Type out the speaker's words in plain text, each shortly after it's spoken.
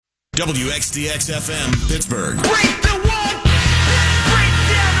WXDX FM, Pittsburgh. Break the wall, break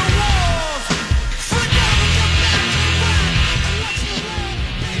down the walls.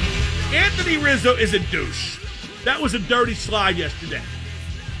 Anthony Rizzo is a douche. That was a dirty slide yesterday.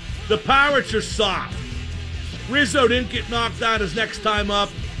 The Pirates are soft. Rizzo didn't get knocked out his next time up.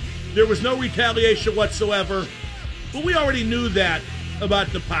 There was no retaliation whatsoever. But we already knew that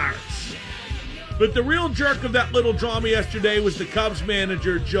about the Pirates. But the real jerk of that little drama yesterday was the Cubs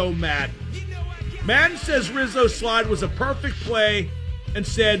manager, Joe Maddon. Maddon says Rizzo's slide was a perfect play and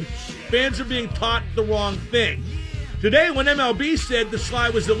said fans are being taught the wrong thing. Today, when MLB said the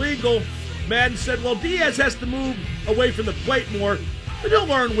slide was illegal, Maddon said, well, Diaz has to move away from the plate more, but he'll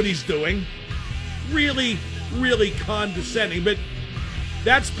learn what he's doing. Really, really condescending, but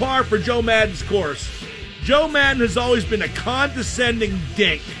that's par for Joe Maddon's course. Joe Maddon has always been a condescending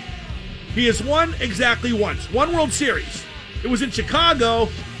dink. He has won exactly once. One World Series. It was in Chicago.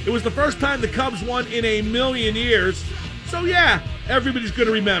 It was the first time the Cubs won in a million years. So yeah, everybody's going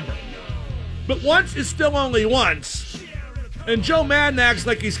to remember. But once is still only once. And Joe Maddon acts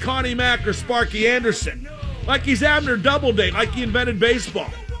like he's Connie Mack or Sparky Anderson. Like he's Abner Doubleday, like he invented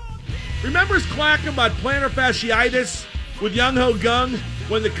baseball. Remember his clack about plantar fasciitis with Young Ho Gung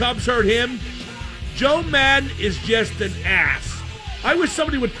when the Cubs hurt him? Joe Maddon is just an ass. I wish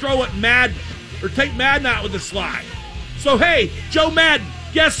somebody would throw at Maddon or take Maddon out with a slide. So hey, Joe Maddon,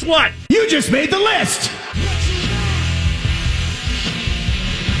 guess what? You just made the list!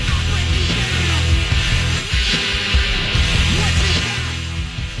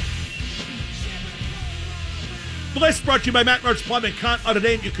 The list brought to you by Matt Mertz Plumbing. Count on a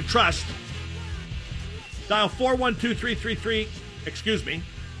name you can trust. Dial 412-333,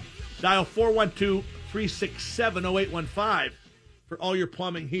 Dial 412-367-0815 for all your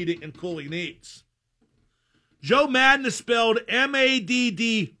plumbing, heating, and cooling needs. Joe Maddon is spelled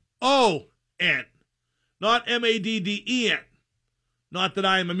Maddon, not Madden. Not that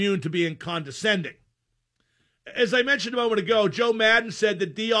I am immune to being condescending. As I mentioned a moment ago, Joe Maddon said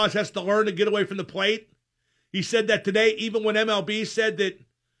that Diaz has to learn to get away from the plate. He said that today, even when MLB said that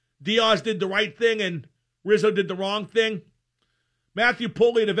Diaz did the right thing and Rizzo did the wrong thing. Matthew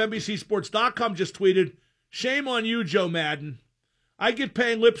Pullian of NBCSports.com just tweeted, shame on you, Joe Maddon. I get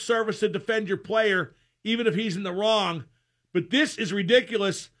paying lip service to defend your player, even if he's in the wrong. But this is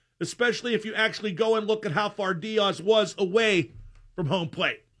ridiculous, especially if you actually go and look at how far Diaz was away from home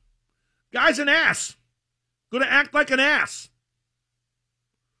plate. Guy's an ass. Going to act like an ass.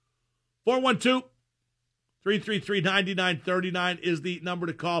 412-333-9939 is the number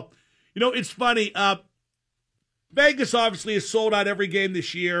to call. You know, it's funny. Vegas obviously has sold out every game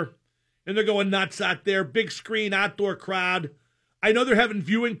this year, and they're going nuts out there. Big screen, outdoor crowd. I know they're having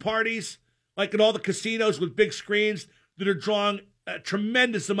viewing parties, like at all the casinos with big screens, that are drawing a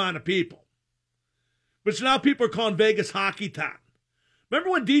tremendous amount of people. But so now people are calling Vegas Hockey Town.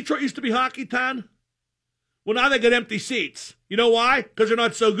 Remember when Detroit used to be Hockey Town? Well, now they got empty seats. You know why? Because they're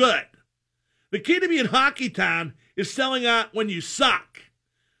not so good. The key to being Hockey Town is selling out when you suck.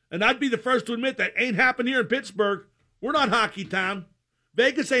 And I'd be the first to admit that ain't happened here in Pittsburgh. We're not Hockey Town.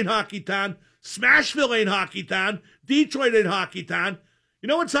 Vegas ain't Hockey Town. Smashville ain't Hockey Town. Detroit ain't Hockey Town. You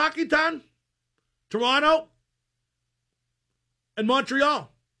know what's Hockey Town? Toronto and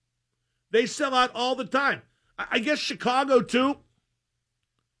Montreal. They sell out all the time. I guess Chicago too.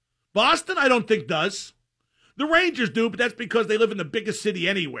 Boston, I don't think does. The Rangers do, but that's because they live in the biggest city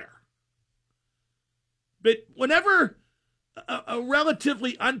anywhere. But whenever a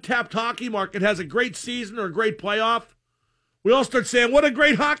relatively untapped hockey market has a great season or a great playoff, we all start saying, what a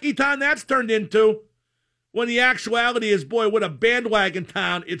great hockey town that's turned into. When the actuality is, boy, what a bandwagon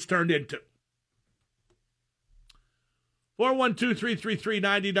town it's turned into.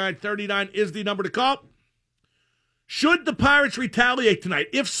 412-333-9939 is the number to call. Should the Pirates retaliate tonight?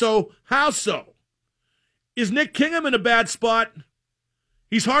 If so, how so? Is Nick Kingham in a bad spot?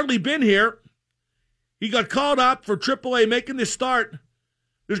 He's hardly been here. He got called up for AAA making this start.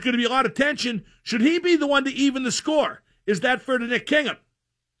 There's going to be a lot of tension. Should he be the one to even the score? Is that fair to Nick Kingham?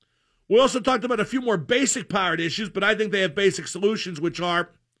 We also talked about a few more basic Pirate issues, but I think they have basic solutions, which are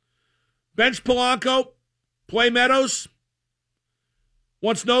bench Polanco, play Meadows.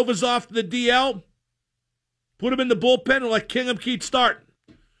 Once Nova's off the DL, put him in the bullpen and let Kingham keep starting.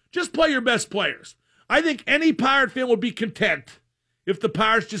 Just play your best players. I think any Pirate fan would be content if the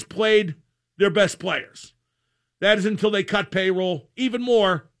Pirates just played their best players. That is until they cut payroll even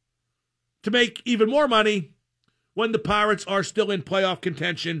more to make even more money when the Pirates are still in playoff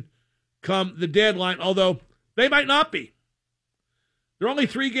contention come the deadline, although they might not be. They're only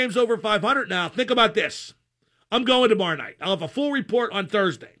 3 games over 500 now. Think about this. I'm going tomorrow night. I'll have a full report on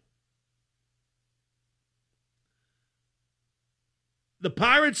Thursday. the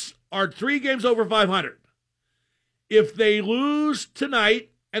Pirates are 3 games over 500. If they lose tonight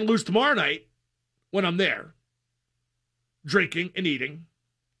and lose tomorrow night when I'm there, drinking and eating,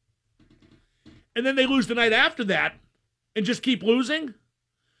 and then they lose the night after that and just keep losing,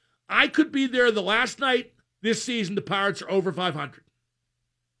 I could be there the last night this season the Pirates are over 500.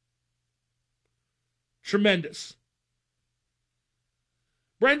 Tremendous.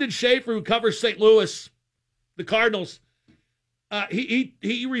 Brendan Schaefer, who covers St. Louis, the Cardinals,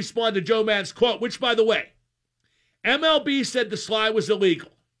 he responded to Joe Maddon's quote, which, by the way, MLB said the slide was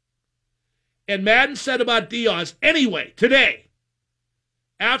illegal. And Maddon said about Diaz, anyway, today,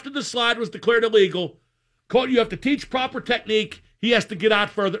 after the slide was declared illegal, quote, you have to teach proper technique. He has to get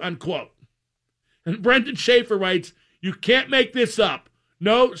out further, unquote. And Brendan Schaefer writes, you can't make this up.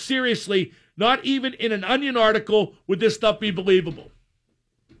 No, seriously, not even in an Onion article would this stuff be believable.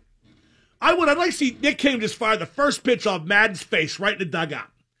 I'd like to see Nick King just fire the first pitch off Maddon's face right in the dugout.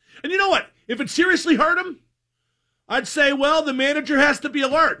 And you know what? If it seriously hurt him, I'd say, well, the manager has to be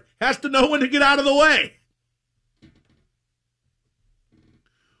alert, has to know when to get out of the way.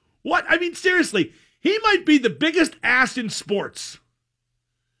 What? I mean, seriously, he might be the biggest ass in sports.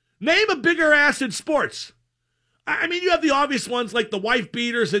 Name a bigger ass in sports. I mean, you have the obvious ones like the wife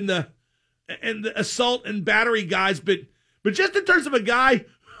beaters and the assault and battery guys, but just in terms of a guy,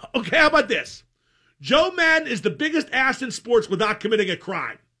 okay, how about this? Joe Maddon is the biggest ass in sports without committing a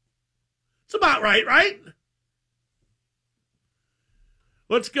crime. It's about right?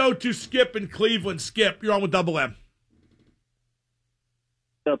 Let's go to Skip in Cleveland. Skip, you're on with Double M.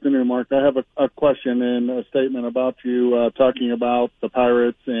 Good afternoon, Mark. I have a question and a statement about you talking about the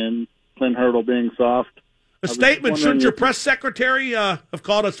Pirates and Clint Hurdle being soft. A statement? Shouldn't your press secretary have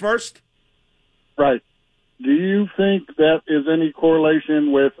called us first? Right. Do you think that is any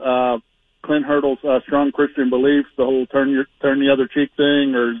correlation with Clint Hurdle's strong Christian beliefs, the whole turn the other cheek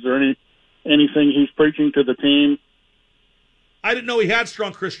thing, or is there anything he's preaching to the team? I didn't know he had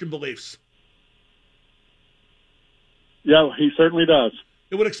strong Christian beliefs. Yeah, he certainly does.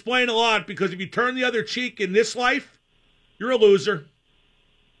 It would explain a lot, because if you turn the other cheek in this life, you're a loser.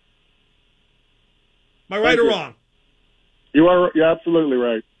 Am I right or wrong? You're absolutely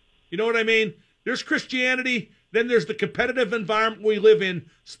right. You know what I mean? There's Christianity, then there's the competitive environment we live in,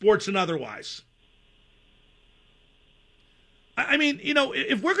 sports and otherwise. I mean, you know,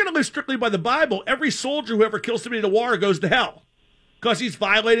 if we're going to live strictly by the Bible, every soldier who ever kills somebody in a war goes to hell because he's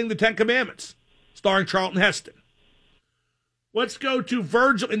violating the Ten Commandments, starring Charlton Heston. Let's go to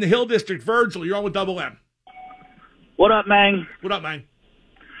Virgil in the Hill District. Virgil, you're on with Double M. What up, man? What up, man?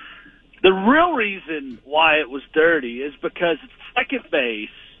 The real reason why it was dirty is because it's second base.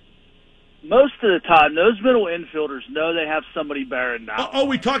 Most of the time, those middle infielders know they have somebody bearing down. Oh,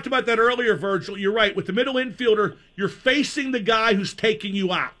 we talked about that earlier, Virgil. You're right. With the middle infielder, you're facing the guy who's taking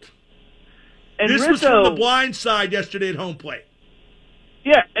you out. And this Rizzo, was from the blind side yesterday at home plate.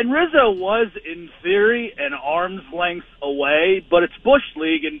 Yeah, and Rizzo was, in theory, an arm's length away, but it's Bush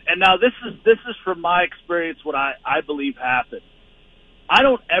League, and now this is from my experience what I believe happened. I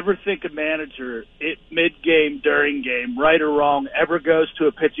don't ever think a manager mid-game, during game, right or wrong, ever goes to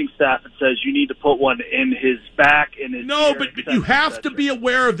a pitching staff and says you need to put one in his back, in his No, ear, but et cetera, you have et to cetera. be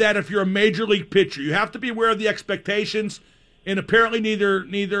aware of that if you're a major league pitcher. You have to be aware of the expectations, and apparently neither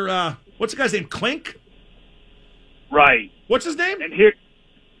what's the guy's name, Klink? Right. What's his name? And here,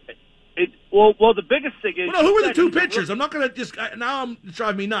 well, the biggest thing is... Well, no, who were the two he's a pitchers? I'm not going to just... Now it's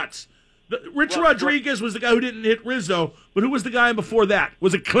driving me nuts. Rich Well, Rodriguez was the guy who didn't hit Rizzo, but who was the guy before that?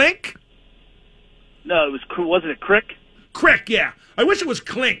 Was it Klink? No, wasn't it Crick? Crick, yeah. I wish it was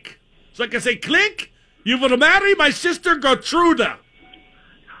Klink. So I can say, Klink, you will marry my sister Gertruda.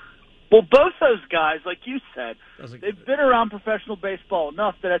 Well, both those guys, like you said, Doesn't they've get it. been around professional baseball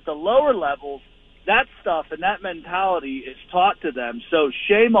enough that at the lower levels, that stuff and that mentality is taught to them. So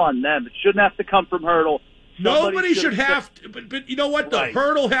shame on them. It shouldn't have to come from Hurdle. Nobody should have to, but you know what, though? Right.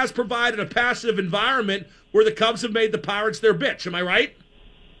 Hurdle has provided a passive environment where the Cubs have made the Pirates their bitch. Am I right?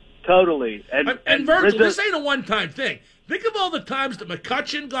 Totally. And Virgil, Rizzo- this ain't a one-time thing. Think of all the times that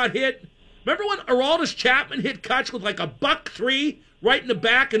McCutchen got hit. Remember when Aroldis Chapman hit Kutch with like a $1.3 right in the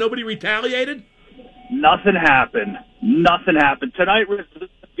back and nobody retaliated? Nothing happened. Nothing happened. Tonight, Rizzo's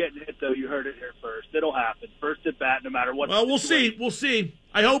getting hit, though. You heard it here first. It'll happen. First at bat, no matter what. Well, we'll see. We'll see.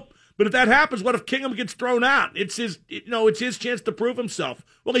 I hope. But if that happens, what if Kingham gets thrown out? It's his chance to prove himself.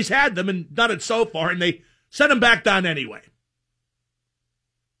 Well, he's had them and done it so far, and they sent him back down anyway.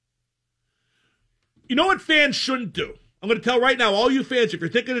 You know what fans shouldn't do? I'm going to tell right now, all you fans, if you're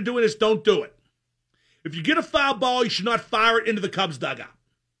thinking of doing this, don't do it. If you get a foul ball, you should not fire it into the Cubs dugout.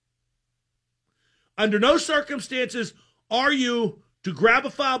 Under no circumstances are you to grab a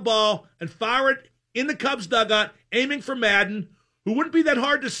foul ball and fire it in the Cubs dugout, aiming for Madden, who wouldn't be that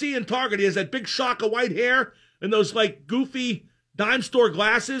hard to see and target. He has that big shock of white hair and those like goofy dime store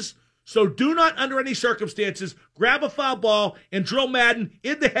glasses. So do not, under any circumstances, grab a foul ball and drill Madden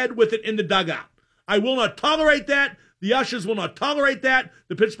in the head with it in the dugout. I will not tolerate that. The Ushers will not tolerate that.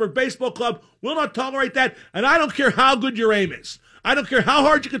 The Pittsburgh Baseball Club will not tolerate that. And I don't care how good your aim is. I don't care how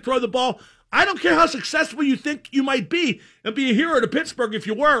hard you can throw the ball. I don't care how successful you think you might be and be a hero to Pittsburgh if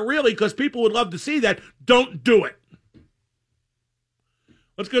you weren't really, because people would love to see that. Don't do it.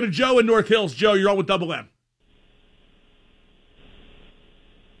 Let's go to Joe in North Hills. Joe, you're on with Double M.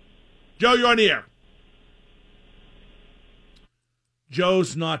 Joe, you're on the air.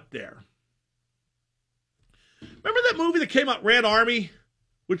 Joe's not there. Remember that movie that came out, Red Army?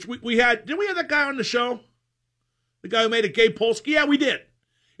 Which we had, didn't we have that guy on the show? The guy who made it, Gabe Polsky? Yeah, we did.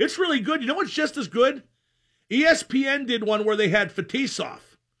 It's really good. You know what's just as good? ESPN did one where they had Fetisov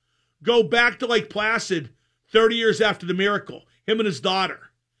go back to Lake Placid 30 years after the miracle, him and his daughter.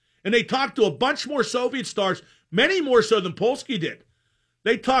 And they talked to a bunch more Soviet stars, many more so than Polsky did.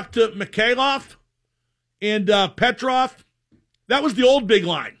 They talked to Mikhailov and Petrov. That was the old big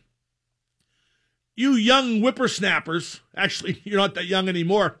line. You young whippersnappers, actually, you're not that young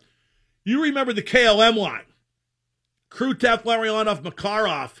anymore, you remember the KLM line. Krutev, Larionov,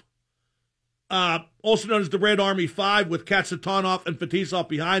 Makarov, also known as the Red Army 5 with Katsatonov and Fetisov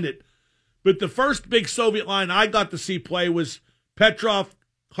behind it. But the first big Soviet line I got to see play was Petrov,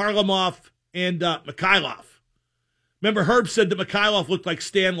 Harlamov, and Mikhailov. Remember, Herb said that Mikhailov looked like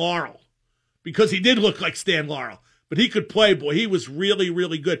Stan Laurel because he did look like Stan Laurel. But he could play, boy. He was really,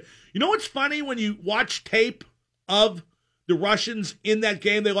 really good. You know what's funny when you watch tape of the Russians in that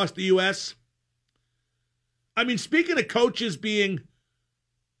game they lost to the U.S.? I mean, speaking of coaches being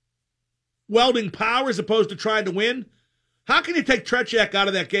welding power as opposed to trying to win, how can you take Tretiak out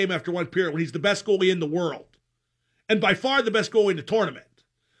of that game after one period when he's the best goalie in the world? And by far the best goalie in the tournament.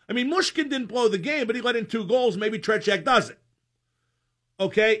 I mean, Mushkin didn't blow the game, but he let in 2 goals. Maybe Tretiak does it.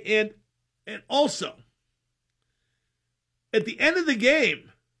 Okay? And also, at the end of the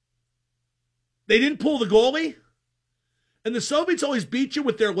game, they didn't pull the goalie. And the Soviets always beat you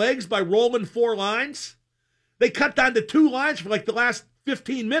with their legs by rolling 4 lines. They cut down to 2 lines for like the last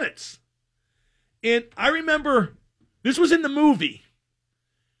 15 minutes. And I remember, this was in the movie,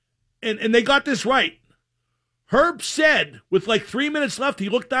 and they got this right. Herb said, with like 3 minutes left, he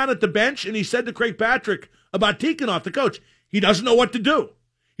looked down at the bench and he said to Craig Patrick about Tikhonov, the coach, he doesn't know what to do.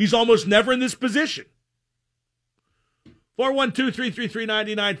 He's almost never in this position.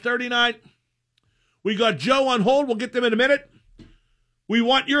 412-333-9939. We got Joe on hold. We'll get them in a minute. We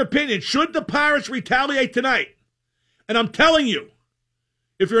want your opinion. Should the Pirates retaliate tonight? And I'm telling you,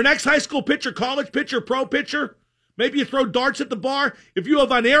 if you're an ex-high school pitcher, college pitcher, pro pitcher, maybe you throw darts at the bar, if you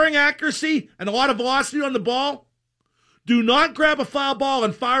have unerring accuracy and a lot of velocity on the ball, do not grab a foul ball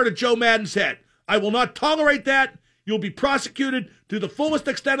and fire it at Joe Madden's head. I will not tolerate that. You'll be prosecuted to the fullest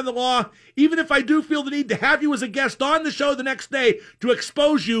extent of the law, even if I do feel the need to have you as a guest on the show the next day to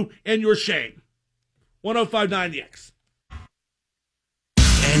expose you and your shame. 105.9 The X.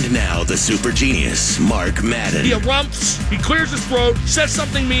 And now the super genius, Mark Madden. He erupts, he clears his throat, says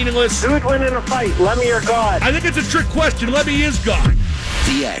something meaningless. Who would win in a fight, Lemmy or God? I think it's a trick question. Lemmy is God.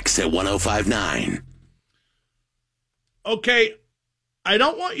 The X at 105.9. Okay, I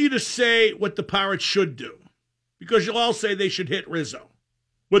don't want you to say what the Pirates should do, because you'll all say they should hit Rizzo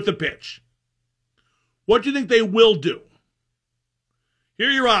with the pitch. What do you think they will do? Here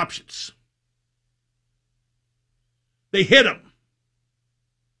are your options. They hit him.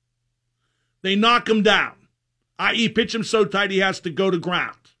 They knock him down, i.e. pitch him so tight he has to go to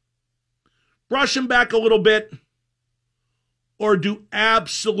ground. Brush him back a little bit, or do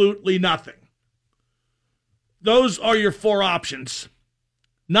absolutely nothing. Those are your 4 options.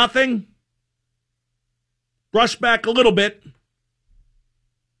 Nothing, brush back a little bit,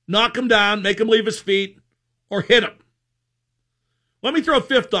 knock him down, make him leave his feet, or hit him. Let me throw a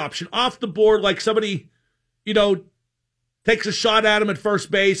 5th option. Off the board, like somebody, takes a shot at him at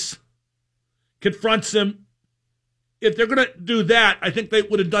first base, confronts him. If they're going to do that, I think they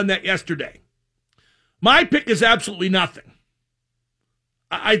would have done that yesterday. My pick is absolutely nothing.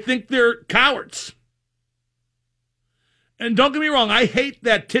 I think they're cowards. And don't get me wrong, I hate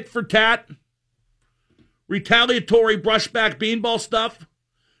that tit-for-tat, retaliatory brushback beanball stuff,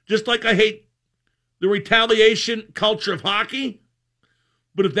 just like I hate the retaliation culture of hockey.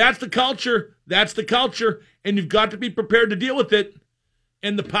 But if that's the culture, that's the culture, and you've got to be prepared to deal with it.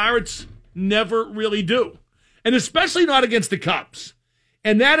 And the Pirates never really do. And especially not against the Cubs.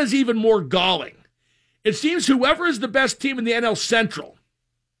 And that is even more galling. It seems whoever is the best team in the NL Central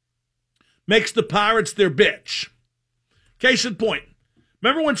makes the Pirates their bitch. Case in point.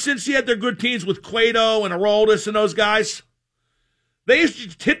 Remember when Cincy had their good teams with Cueto and Aroldis and those guys? They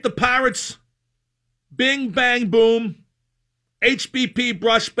used to hit the Pirates, bing, bang, boom, HBP,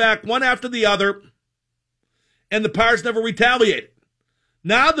 brushback, one after the other, and the Pirates never retaliated.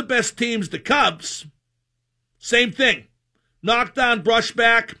 Now the best team's the Cubs. Same thing. Knockdown,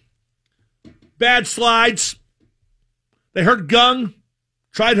 brushback, bad slides. They hurt Gung,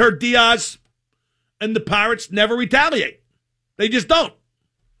 tried to hurt Diaz, and the Pirates never retaliate. They just don't.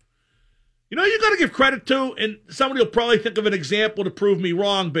 You know, you got to give credit to, and somebody will probably think of an example to prove me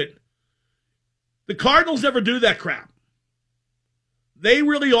wrong, but the Cardinals never do that crap. They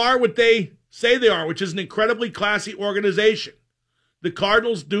really are what they say they are, which is an incredibly classy organization. The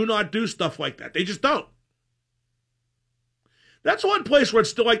Cardinals do not do stuff like that. They just don't. That's one place where I'd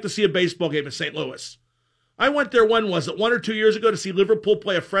still like to see a baseball game in St. Louis. I went there, when was it, 1 or 2 years ago, to see Liverpool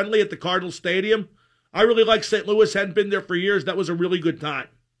play a friendly at the Cardinals Stadium. I really like St. Louis. Hadn't been there for years. That was a really good time.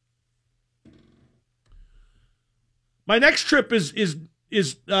 My next trip is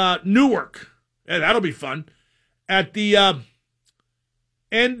Newark. Yeah, that'll be fun. At the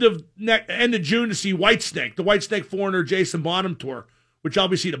end of June to see Whitesnake, the Whitesnake Foreigner Jason Bonham tour, which I'll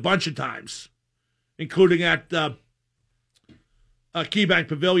be seeing a bunch of times, including at KeyBank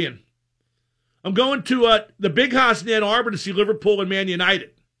Pavilion. I'm going to the Big House in Ann Arbor to see Liverpool and Man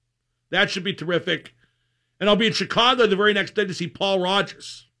United. That should be terrific. And I'll be in Chicago the very next day to see Paul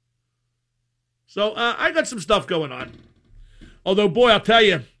Rogers. So I got some stuff going on. Although, boy, I'll tell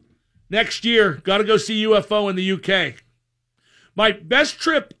you, next year, got to go see UFO in the UK. My best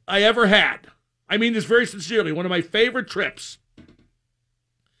trip I ever had, I mean this very sincerely, one of my favorite trips.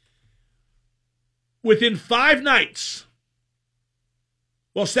 Within 5 nights,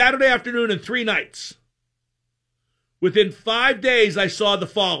 well, Saturday afternoon and 3 nights, within 5 days, I saw the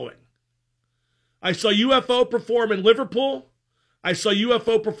following. I saw UFO perform in Liverpool. I saw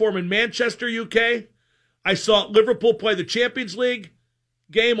UFO perform in Manchester, UK. I saw Liverpool play the Champions League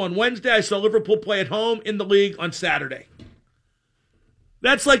game on Wednesday. I saw Liverpool play at home in the league on Saturday.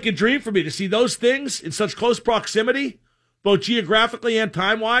 That's like a dream for me to see those things in such close proximity, both geographically and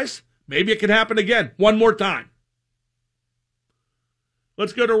time-wise. Maybe it can happen again, one more time.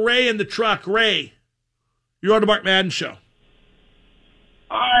 Let's go to Ray in the truck. Ray, you're on the Mark Madden Show.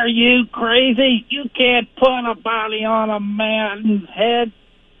 Are you crazy? You can't put a body on a man's head.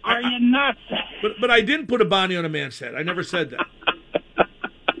 Are you nuts? But I didn't put a bounty on a man's head. I never said that.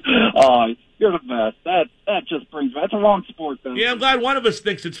 Oh, you're the best. That just brings me. That's a wrong sport, though. Yeah, I'm glad one of us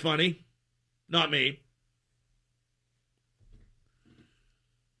thinks it's funny. Not me.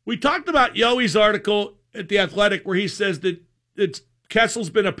 We talked about Yoey's article at The Athletic where he says that Kessel's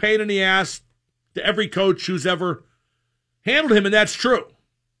been a pain in the ass to every coach who's ever handled him, and that's true.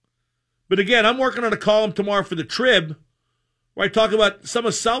 But again, I'm working on a column tomorrow for the Trib where I talk about some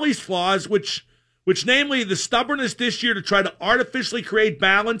of Sully's flaws, which namely the stubbornness this year to try to artificially create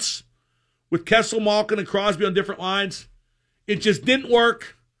balance with Kessel, Malkin, and Crosby on different lines. It just didn't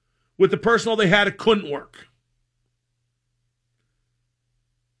work. With the personnel they had, it couldn't work.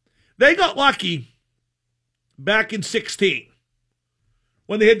 They got lucky back in 16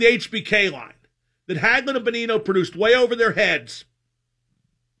 when they had the HBK line that Hagelin and Bonino produced way over their heads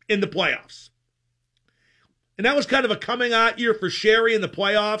in the playoffs. And that was kind of a coming-out year for Sherry in the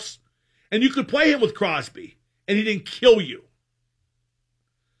playoffs. And you could play him with Crosby, and he didn't kill you.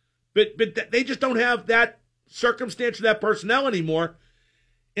 But they just don't have that circumstance or that personnel anymore.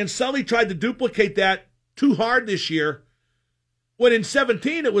 And Sully tried to duplicate that too hard this year, when in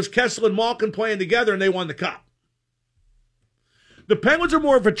 17 it was Kessel and Malkin playing together, and they won the Cup. The Penguins are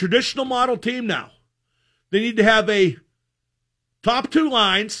more of a traditional model team now. They need to have a top 2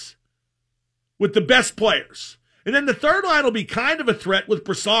 lines with the best players. And then the third line will be kind of a threat with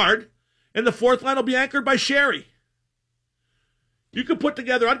Brassard, and the fourth line will be anchored by Sherry. You could put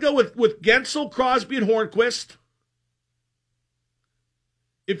together, I'd go with Gensel, Crosby, and Hornquist.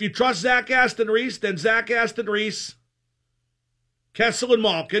 If you trust Zach Aston Reese, then Zach Aston Reese, Kessel, and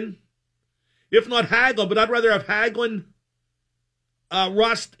Malkin. If not Hagelin, but I'd rather have Hagelin,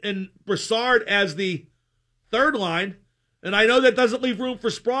 Rust, and Brassard as the third line. And I know that doesn't leave room for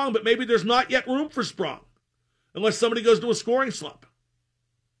Sprong, but maybe there's not yet room for Sprong, unless somebody goes to a scoring slump.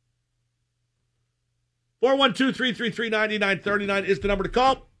 412-333-9939 is the number to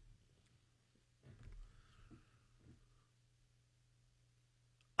call.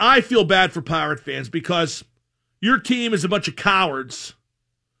 I feel bad for Pirate fans because your team is a bunch of cowards,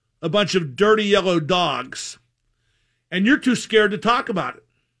 a bunch of dirty yellow dogs, and you're too scared to talk about it.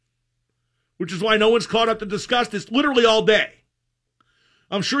 which is why no one's caught up to discuss this literally all day.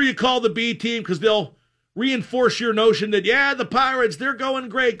 I'm sure you call the B team because they'll reinforce your notion that, yeah, the Pirates, they're going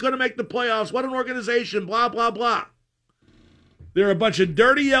great, going to make the playoffs, what an organization, blah, blah, blah. They're a bunch of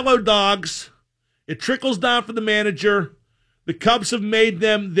dirty yellow dogs. It trickles down from the manager. The Cubs have made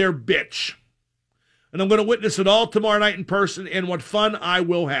them their bitch. And I'm going to witness it all tomorrow night in person, and what fun I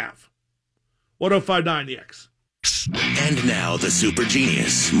will have. 105.9 The X. And now the super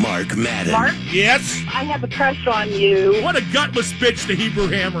genius, Mark Madden. Mark, Yes? I have a crush on you. What a gutless bitch the Hebrew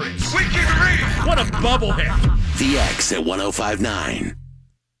Hammer is. We can read. What a bubblehead. The X at 105.9.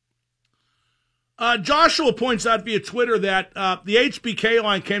 Joshua points out via Twitter that the HBK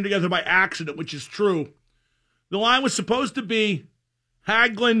line came together by accident, which is true. The line was supposed to be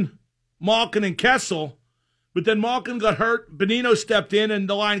Hagelin, Malkin, and Kessel, but then Malkin got hurt, Bonino stepped in, and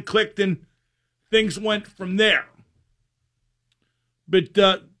the line clicked, and things went from there. But,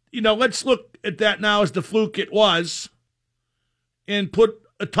 let's look at that now as the fluke it was and put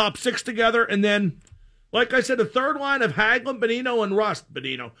a top six together, and then, like I said, a third line of Hagelin, Bonino, and Rust.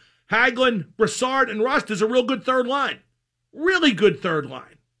 Hagelin, Brassard, and Rust is a real good third line. Really good third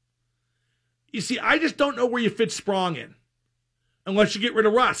line. You see, I just don't know where you fit Sprong in, unless you get rid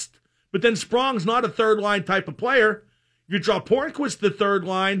of Rust. But then Sprong's not a third line type of player. You draw Pornquist the third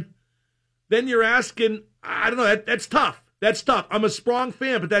line, then you're asking, I don't know, that's tough. That's tough. I'm a Sprong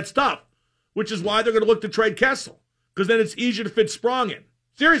fan, but that's tough, which is why they're going to look to trade Kessel, because then it's easier to fit Sprong in.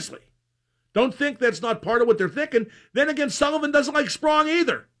 Seriously. Don't think that's not part of what they're thinking. Then again, Sullivan doesn't like Sprong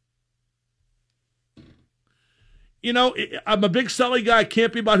either. I'm a big Sully guy. It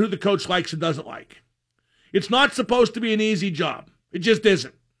can't be about who the coach likes and doesn't like. It's not supposed to be an easy job. It just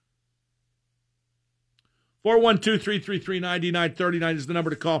isn't. 412-333-9939 is the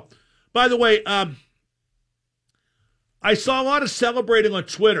number to call. By the way, I saw a lot of celebrating on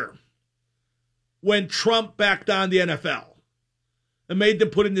Twitter when Trump backed down the NFL and made them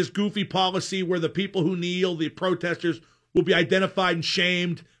put in this goofy policy where the people who kneel, the protesters, will be identified and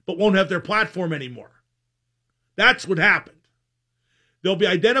shamed but won't have their platform anymore. That's what happened. They'll be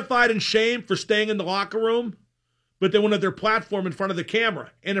identified and shamed for staying in the locker room, but they won't have their platform in front of the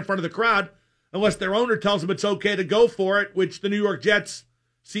camera and in front of the crowd unless their owner tells them it's okay to go for it, which the New York Jets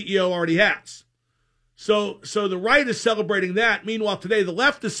CEO already has. So the right is celebrating that. Meanwhile, today the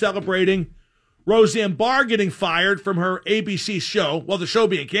left is celebrating Roseanne Barr getting fired from her ABC show, well, the show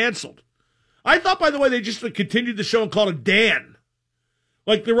being canceled. I thought, by the way, they just continued the show and called it Dan.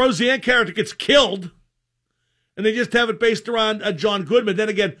 Like the Roseanne character gets killed, and they just have it based around John Goodman. Then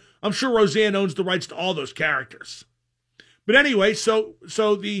again, I'm sure Roseanne owns the rights to all those characters. But anyway, so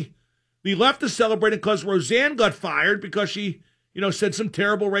the left is celebrating because Roseanne got fired because she, said some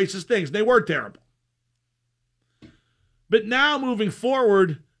terrible racist things. They were terrible. But now, moving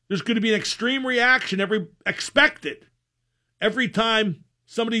forward, there's going to be an extreme reaction expected every time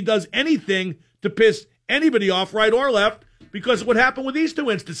somebody does anything to piss anybody off, right or left, because of what happened with these two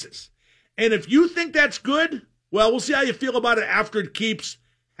instances. And if you think that's good, well, we'll see how you feel about it after it keeps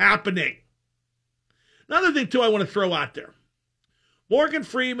happening. Another thing, too, I want to throw out there. Morgan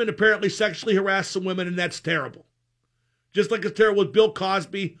Freeman apparently sexually harassed some women, and that's terrible. Just like it's terrible with Bill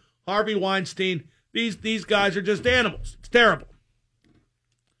Cosby, Harvey Weinstein. These guys are just animals. It's terrible.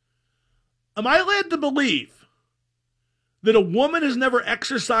 Am I led to believe that a woman has never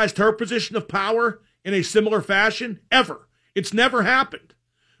exercised her position of power in a similar fashion? Ever. It's never happened.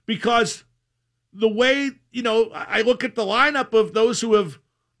 Because the way, I look at the lineup of those who have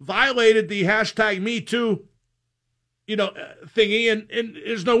violated the hashtag #MeToo, thingy, and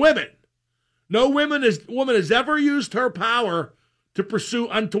there's no women. No woman has ever used her power to pursue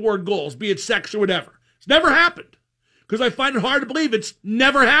untoward goals, be it sex or whatever. It's never happened. Because I find it hard to believe it's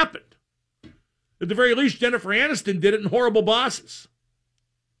never happened. At the very least, Jennifer Aniston did it in Horrible Bosses.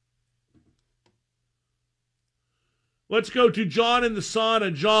 Let's go to John in the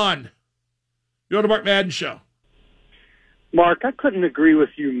sauna. John, you're on the Mark Madden Show. Mark, I couldn't agree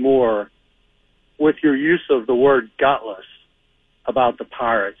with you more with your use of the word gutless about the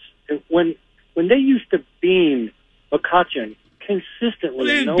Pirates. When they used to bean McCutchen consistently, Well,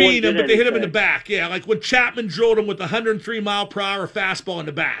 they didn't beat him, but they hit him in the back. Yeah, like when Chapman drilled him with a 103-mile-per-hour fastball in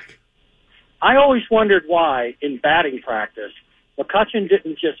the back. I always wondered why, in batting practice, McCutchen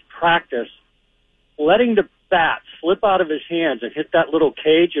didn't just practice letting the bat slip out of his hands and hit that little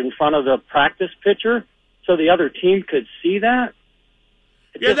cage in front of the practice pitcher so the other team could see that.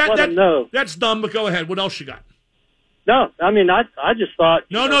 That's dumb, but go ahead. What else you got? No, I mean, I just thought...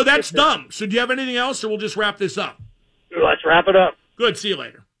 No, that's dumb. So do you have anything else, or we'll just wrap this up? Let's wrap it up. Good, see you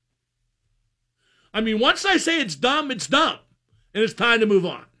later. I mean, once I say it's dumb, and it's time to move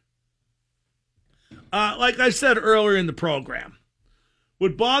on. Like I said earlier in the program,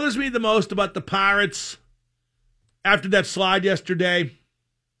 what bothers me the most about the Pirates after that slide yesterday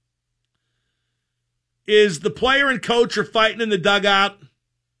is the player and coach are fighting in the dugout.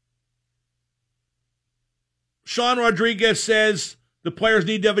 Sean Rodriguez says the players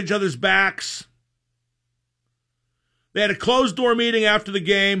need to have each other's backs. They had a closed-door meeting after the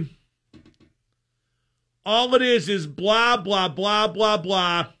game. All it is blah, blah, blah, blah,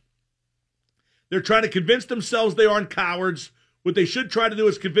 blah. They're trying to convince themselves they aren't cowards. What they should try to do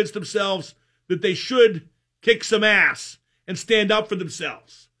is convince themselves that they should kick some ass and stand up for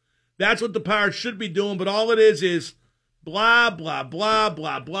themselves. That's what the Pirates should be doing, but all it is blah, blah, blah,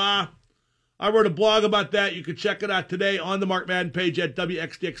 blah, blah. I wrote a blog about that. You can check it out today on the Mark Madden page at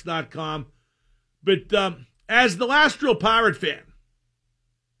WXDX.com. But as the last real Pirate fan,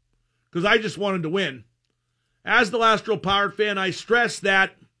 because I just wanted to win, as the last real Pirate fan, I stress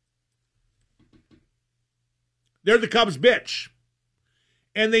that they're the Cubs' bitch.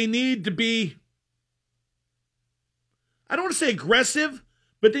 And they need to be, I don't want to say aggressive,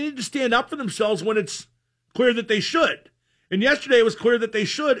 but they need to stand up for themselves when it's clear that they should. And yesterday it was clear that they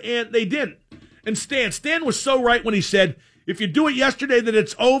should, and they didn't. And Stan was so right when he said, if you do it yesterday, then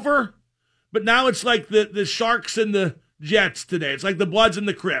it's over. But now it's like the Sharks and the Jets today. It's like the Bloods and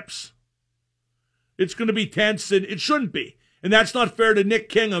the Crips. It's going to be tense, and it shouldn't be. And that's not fair to Nick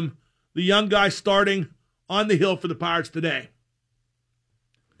Kingham, the young guy starting on the hill for the Pirates today.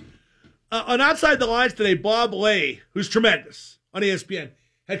 On Outside the Lines today, Bob Lay, who's tremendous on ESPN,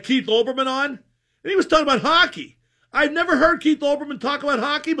 had Keith Olbermann on, and he was talking about hockey. I've never heard Keith Olbermann talk about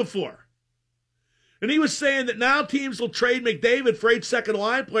hockey before. And he was saying that now teams will trade McDavid for 8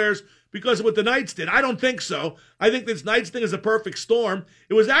 second-line players because of what the Knights did. I don't think so. I think this Knights thing is a perfect storm.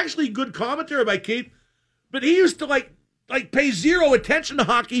 It was actually good commentary by Keith, but he used to like pay zero attention to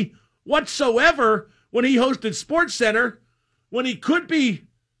hockey whatsoever when he hosted SportsCenter. When he could be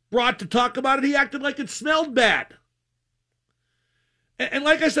brought to talk about it, he acted like it smelled bad. And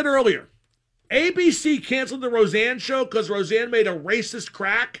like I said earlier, ABC canceled the Roseanne show because Roseanne made a racist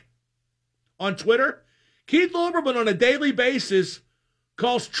crack on Twitter. Keith Olbermann on a daily basis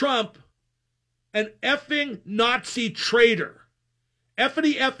calls Trump an effing Nazi traitor.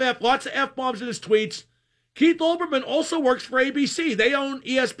 Effity FF, lots of F-bombs in his tweets. Keith Olbermann also works for ABC. They own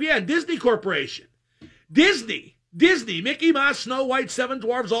ESPN, Disney Corporation. Disney, Mickey Mouse, Snow White, Seven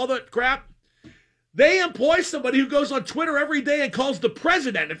Dwarfs, all that crap. They employ somebody who goes on Twitter every day and calls the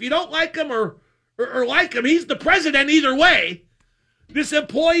president. If you don't like him or like him, he's the president either way. This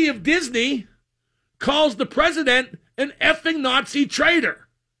employee of Disney calls the president an effing Nazi traitor.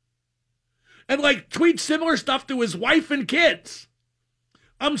 And tweets similar stuff to his wife and kids.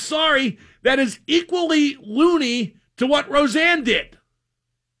 I'm sorry, that is equally loony to what Roseanne did.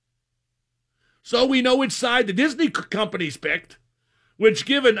 So we know which side the Disney company's picked, which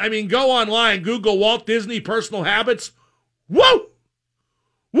go online, Google Walt Disney personal habits. Whoa!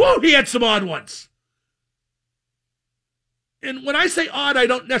 Whoa, he had some odd ones. And when I say odd, I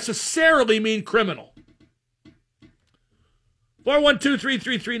don't necessarily mean criminal.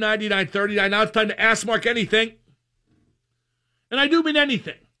 412-333-9939. Now it's time to ask Mark anything. And I do mean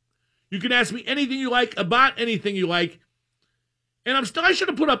anything. You can ask me anything you like about anything you like. And I should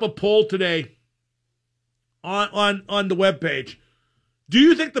have put up a poll today on the webpage. Do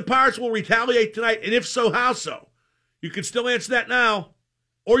you think the Pirates will retaliate tonight? And if so, how so? You can still answer that now.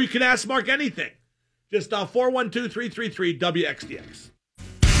 Or you can ask Mark anything. Just 412-333-WXDX.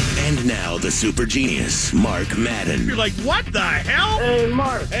 And now the super genius, Mark Madden. You're like, what the hell? Hey,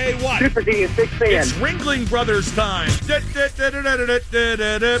 Mark. Hey, what? Super genius, big fan. It's Ringling Brothers time. The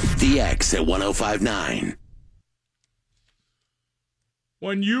X at 105.9.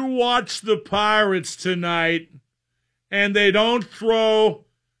 When you watch the Pirates tonight and they don't throw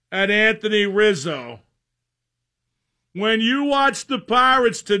at Anthony Rizzo, when you watch the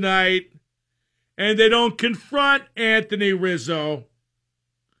Pirates tonight and they don't confront Anthony Rizzo,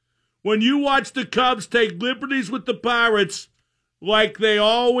 when you watch the Cubs take liberties with the Pirates like they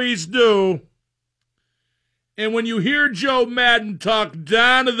always do, and when you hear Joe Madden talk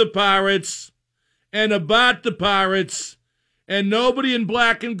down to the Pirates and about the Pirates, and nobody in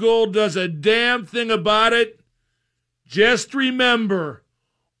black and gold does a damn thing about it, just remember,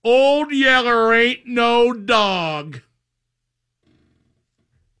 Old Yeller ain't no dog.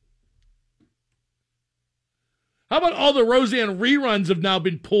 How about all the Roseanne reruns have now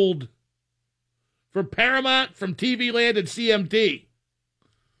been pulled from Paramount, from TV Land, and CMT?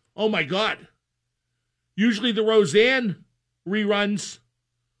 Oh, my God. Usually the Roseanne reruns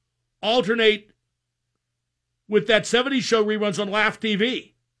alternate with that 70s show reruns on Laugh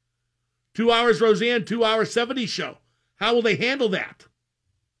TV. 2 hours Roseanne, 2 hour 70s show. How will they handle that?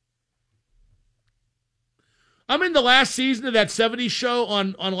 I'm in the last season of that 70s show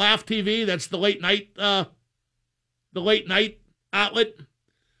on Laugh TV. That's the late night outlet.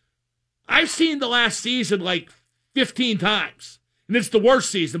 I've seen the last season like 15 times. And it's the worst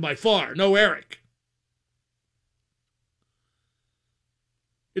season by far. No Eric.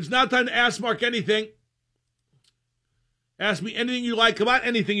 It's now time to ask Mark anything. Ask me anything you like about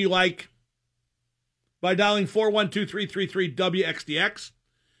anything you like by dialing 412-333-WXDX.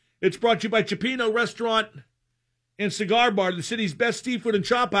 It's brought to you by Cipino Restaurant and Cigar Bar, the city's best seafood and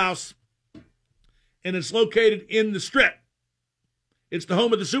chop house. And it's located in the Strip. It's the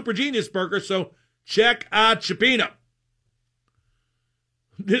home of the Super Genius Burger, so check out Cipino.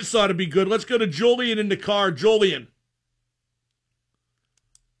 This ought to be good. Let's go to Julian in the car. Julian.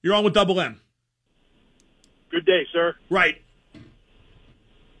 You're on with Double M. Good day, sir. Right.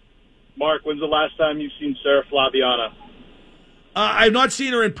 Mark, when's the last time you've seen Sarah Flaviana? I've not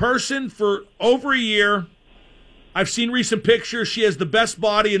seen her in person for over a year. I've seen recent pictures. She has the best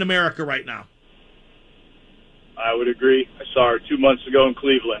body in America right now. I would agree. I saw her 2 months ago in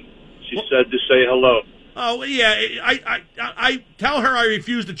Cleveland. She said to say hello. Oh, yeah. I tell her I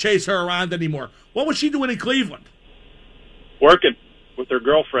refuse to chase her around anymore. What was she doing in Cleveland? Working with her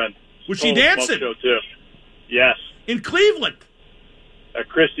girlfriend. Was she dancing? Show too. Yes. In Cleveland? At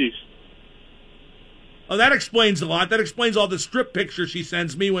Christie's. Oh, that explains a lot. That explains all the strip pictures she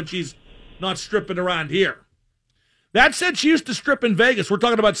sends me when she's not stripping around here. That said, she used to strip in Vegas. We're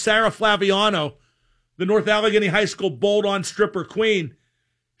talking about Sarah Flaviano, the North Allegheny High School bold-on stripper queen.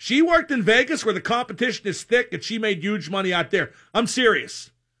 She worked in Vegas where the competition is thick, and she made huge money out there. I'm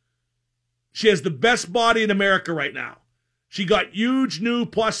serious. She has the best body in America right now. She got huge new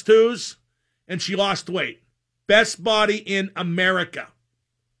plus twos, and she lost weight. Best body in America.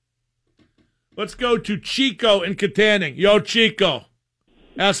 Let's go to Chico in Katanning. Yo, Chico.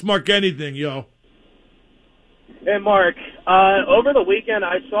 Ask Mark anything, yo. Hey, Mark. Over the weekend,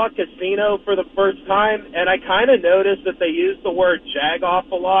 I saw Casino for the first time, and I kind of noticed that they used the word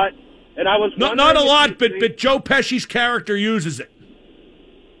jagoff a lot. And I was not a lot, but Joe Pesci's character uses it.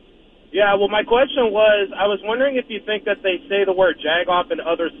 Yeah, well, my question was, I was wondering if you think that they say the word jagoff in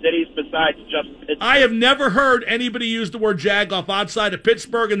other cities besides just Pittsburgh. I have never heard anybody use the word jagoff outside of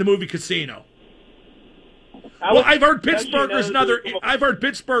Pittsburgh and the movie Casino. I've heard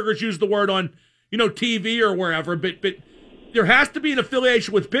Pittsburghers use the word on, TV or wherever, but there has to be an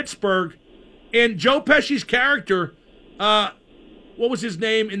affiliation with Pittsburgh. And Joe Pesci's character, what was his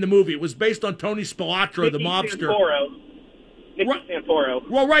name in the movie? It was based on Tony Spilotro, the mobster. Nicky Santoro.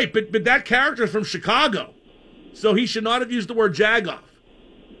 Well, right, but that character is from Chicago, so he should not have used the word jagoff,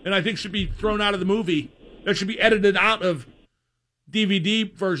 and I think should be thrown out of the movie. That should be edited out of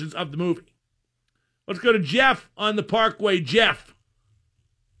DVD versions of the movie. Let's go to Jeff on the Parkway. Jeff.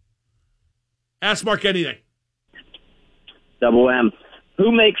 Ask Mark anything. Double M.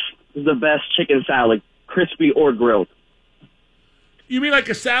 Who makes the best chicken salad, crispy or grilled? You mean like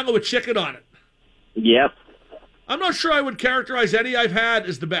a salad with chicken on it? Yep. I'm not sure I would characterize any I've had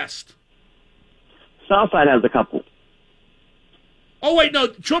as the best. Southside has a couple. Oh, wait, no.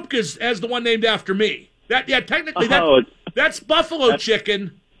 Chupka's has the one named after me. Technically, that's buffalo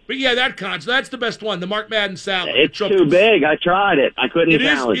chicken. But yeah, that counts. That's the best one, the Mark Madden salad. It's too big. I tried it. I couldn't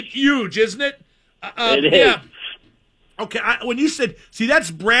challenge. It's huge, isn't it? It is. Yeah. Okay, when you said, see,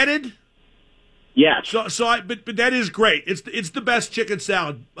 that's breaded. Yes. But that is great. It's the best chicken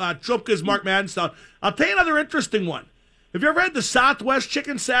salad. Chupka's Mark Madden salad. I'll tell you another interesting one. Have you ever had the Southwest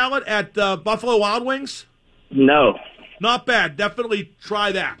chicken salad at Buffalo Wild Wings? No. Not bad. Definitely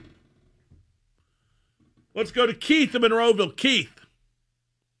try that. Let's go to Keith in Monroeville. Keith.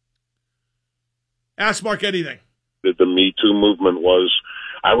 Ask Mark anything. The Me Too movement was.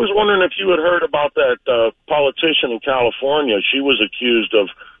 I was wondering if you had heard about that politician in California. She was accused of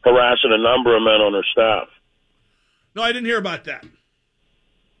harassing a number of men on her staff. No, I didn't hear about that.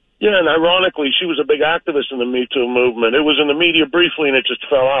 Yeah, and ironically, she was a big activist in the Me Too movement. It was in the media briefly, and it just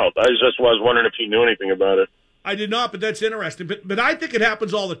fell out. That's why I was wondering if you knew anything about it. I did not, but that's interesting. But I think it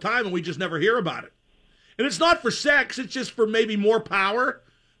happens all the time, and we just never hear about it. And it's not for sex. It's just for maybe more power.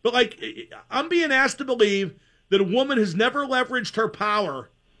 But, I'm being asked to believe that a woman has never leveraged her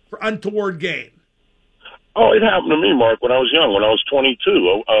power for untoward gain. Oh, it happened to me, Mark, when I was young, when I was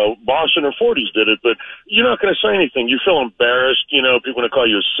 22. A boss in her 40s did it, but you're not going to say anything. You feel embarrassed, people are going to call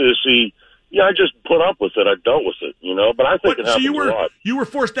you a sissy. Yeah, I just put up with it. I dealt with it, but I think it happens a lot. You were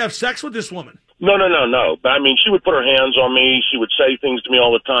forced to have sex with this woman? No. I mean, she would put her hands on me. She would say things to me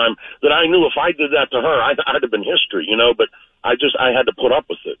all the time that I knew if I did that to her, I'd have been history, but I had to put up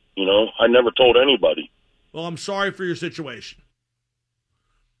with it. I never told anybody. Well, I'm sorry for your situation.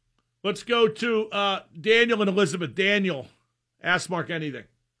 Let's go to Daniel and Elizabeth. Daniel, ask Mark anything.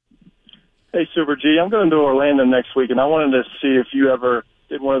 Hey, Super G, I'm going to Orlando next week, and I wanted to see if you ever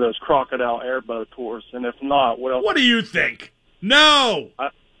did one of those crocodile airboat tours, and if not, what else? What do you think? No!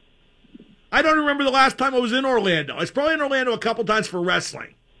 I don't remember the last time I was in Orlando. I was probably in Orlando a couple times for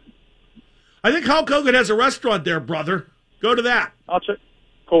wrestling. I think Hulk Hogan has a restaurant there, brother. Go to that.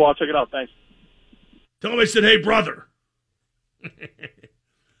 Cool, I'll check it out. Thanks. Tell him I said, hey, brother.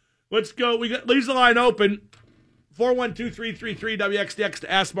 Let's go. Leaves the line open. 412-333-WXDX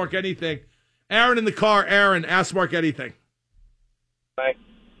to ask Mark anything. Aaron in the car. Aaron, ask Mark anything. Hi.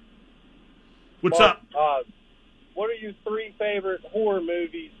 What's Mark, up? What are your 3 favorite horror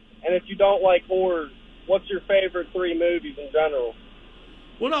movies? And if you don't like horror, what's your favorite 3 movies in general?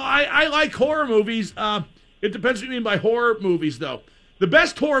 Well, no, I like horror movies. It depends what you mean by horror movies, though. The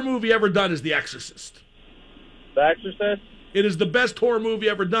best horror movie ever done is The Exorcist. The Exorcist? It is the best horror movie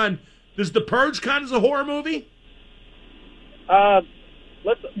ever done. Does The Purge count as a horror movie?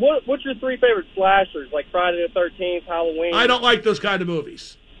 What's your 3 favorite slashers, like Friday the 13th, Halloween? I don't like those kind of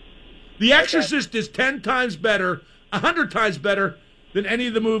movies. The Exorcist is 10 times better, 100 times better than any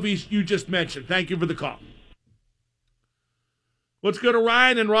of the movies you just mentioned. Thank you for the call. Let's go to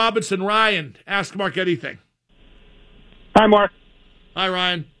Ryan and Robinson. Ryan, ask Mark anything. Hi, Mark. Hi,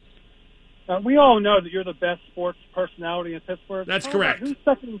 Ryan. We all know that you're the best sports personality in Pittsburgh. That's correct. Who's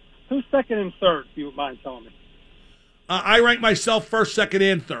second and third, if you would mind telling me? I rank myself first, second,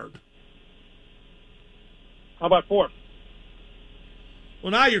 and third. How about fourth?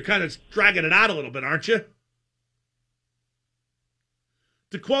 Well, now you're kind of dragging it out a little bit, aren't you?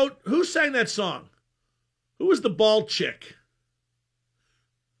 To quote, who sang that song? Who was the bald chick?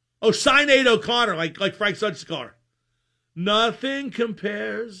 Oh, Sinead O'Connor, like Frank Sinatra car. Nothing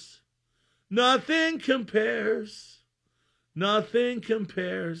compares. Nothing compares. Nothing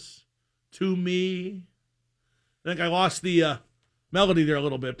compares to me. I think I lost the melody there a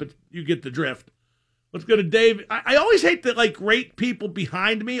little bit, but you get the drift. Let's go to Dave. I always hate to rate people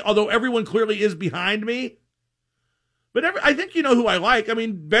behind me, although everyone clearly is behind me. But I think you know who I like. I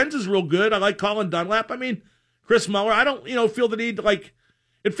mean, Ben's is real good. I like Colin Dunlap. I mean, Chris Muller. I don't, feel the need to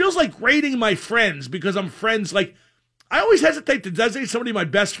it feels like rating my friends because I'm friends. I always hesitate to designate somebody my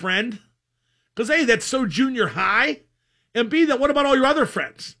best friend because A, that's so junior high, and B, then what about all your other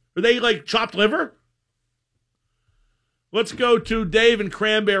friends? Are they chopped liver? Let's go to Dave in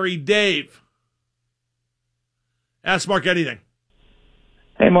Cranberry. Dave, ask Mark anything.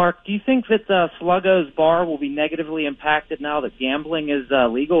 Hey, Mark, do you think that Sluggo's Bar will be negatively impacted now that gambling is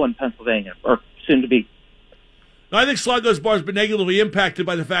legal in Pennsylvania, or soon to be? No, I think Sluggo's Bar has been negatively impacted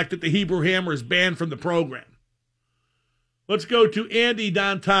by the fact that the Hebrew Hammer is banned from the program. Let's go to Andy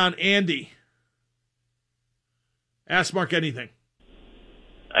downtown. Andy, ask Mark anything.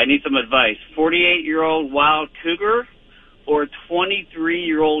 I need some advice. 48-year-old wild cougar or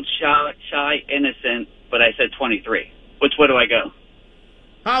 23-year-old shy innocent, but I said 23. Which way do I go?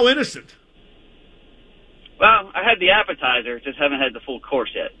 How innocent? Well, I had the appetizer, just haven't had the full course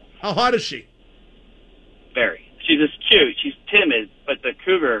yet. How hot is she? Very. She's just cute. She's timid, but the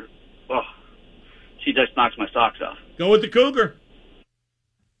cougar, she just knocks my socks off. Go with the cougar.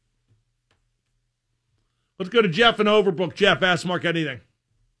 Let's go to Jeff in Overbrook. Jeff, ask Mark anything.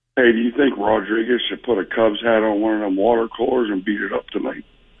 Hey, do you think Rodriguez should put a Cubs hat on one of them water coolers and beat it up tonight?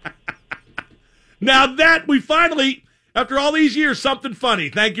 Now that we finally, after all these years, something funny.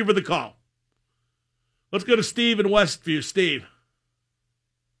 Thank you for the call. Let's go to Steve in Westview.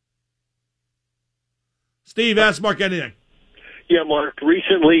 Steve, ask Mark anything. Yeah, Mark.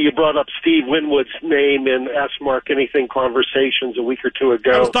 Recently, you brought up Steve Winwood's name in Ask Mark Anything conversations a week or two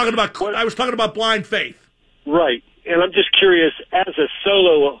ago. I was talking about Blind Faith. Right. And I'm just curious, as a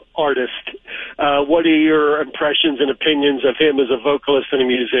solo artist, what are your impressions and opinions of him as a vocalist and a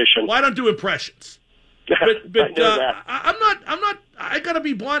musician? Well, I don't do impressions. But I got to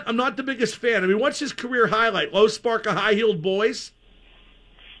be blunt, I'm not the biggest fan. I mean, what's his career highlight? Low Spark of High-Heeled Boys?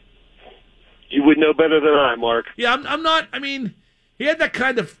 You would know better than I, Mark. Yeah, I'm not, I mean, he had that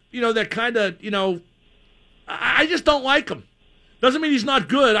kind of, I just don't like him. Doesn't mean he's not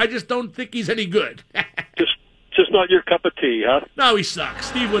good. I just don't think he's any good. Just not your cup of tea, huh? No, he sucks.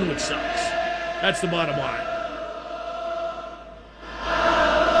 Steve Winwood sucks. That's the bottom line.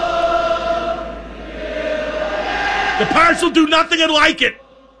 The Pirates will do nothing and like it.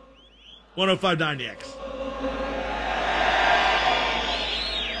 105.9 The X.